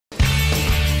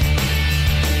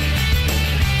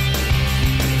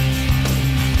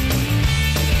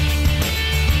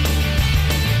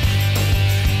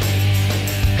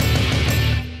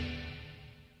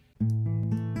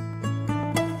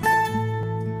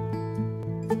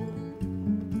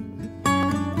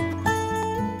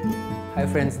Hi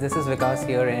friends, this is Vikas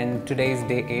here and today is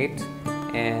day 8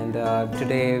 and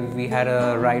today we had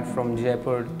a ride from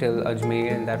Jaipur till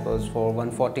Ajmer and that was for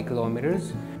 140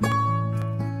 kilometers.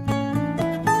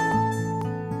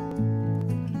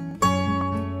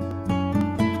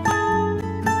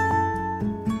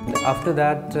 After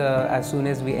that, as soon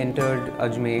as we entered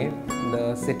Ajmer,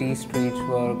 the city streets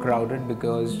were crowded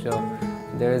because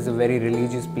there is a very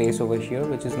religious place over here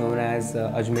which is known as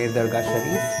Ajmer Dargah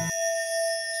Sharif.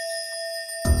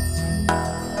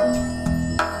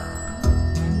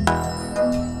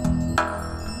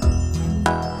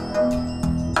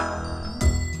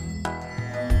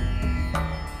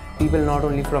 People not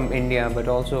only from India but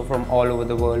also from all over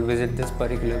the world visit this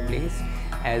particular place,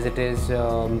 as it is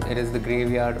the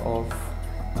graveyard of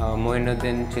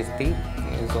Moinuddin Chishti.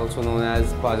 It is also known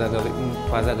as Khwaja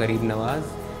Garib Nawaz,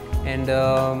 and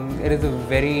it is a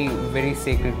very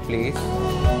sacred place.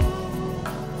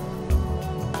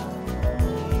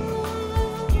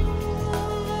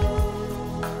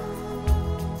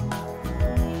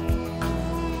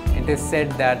 It is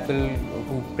said that people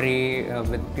who pray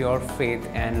with pure faith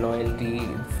and loyalty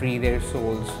free their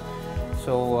souls.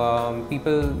 So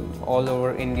people all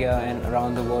over India and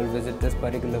around the world visit this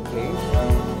particular place.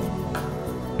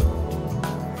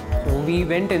 So we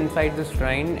went inside the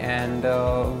shrine and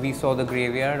we saw the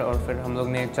graveyard और फिर हम लोग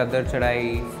ने चादर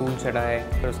चढ़ाई, फूल चढ़ाए,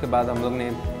 फिर उसके बाद हम लोग ने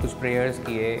कुछ प्रेयर्स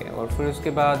किए और फिर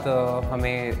उसके बाद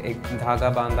हमें एक धागा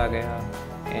बांधा गया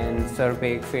एंड सर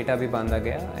पे एक फेटा भी बांधा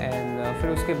गया एंड फिर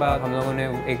उसके बाद हम लोगों ने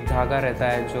एक धागा रहता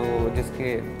है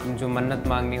जो मन्नत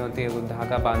मांगनी होती है वो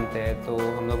धागा बांधते हैं, तो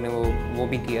हम लोग ने वो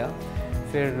भी किया.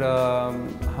 फिर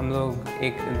हम लोग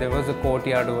there was a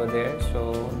courtyard over there,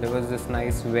 so there was this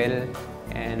nice well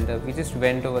and we just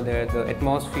went over there. The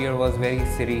atmosphere was very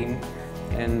serene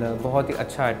and बहुत ही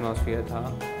अच्छा atmosphere था,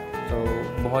 तो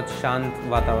बहुत शांत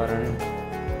वातावरण.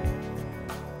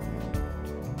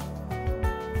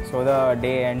 So the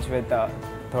day ends with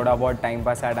थोड़ा बहुत टाइम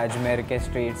पास एट अजमेर के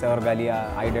स्ट्रीट्स और गलियाँ.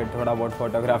 आई डिड थोड़ा बहुत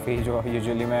फोटोग्राफी जो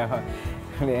यूजुअली मैं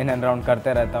इन एंड राउंड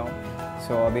करते रहता हूँ.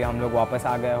 सो अभी हम लोग वापस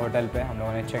आ गए होटल पे. हम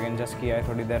लोगों ने चेक इन जस्ट किया है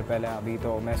थोड़ी देर पहले. अभी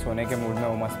तो मैं सोने के मूड में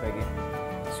हूँ मस्त पैगी.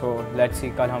 सो लेट्स सी,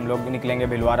 कल हम लोग निकलेंगे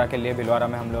भिलवाड़ा के लिए. भिलवाड़ा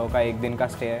में हम लोगों का एक दिन का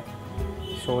स्टे है.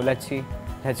 So let's see,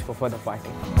 let's go for the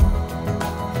party.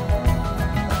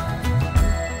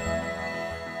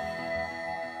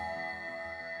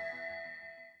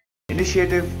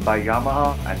 Initiative by Yamaha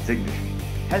and Zignish.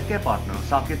 Healthcare partner,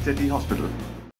 Saket City Hospital.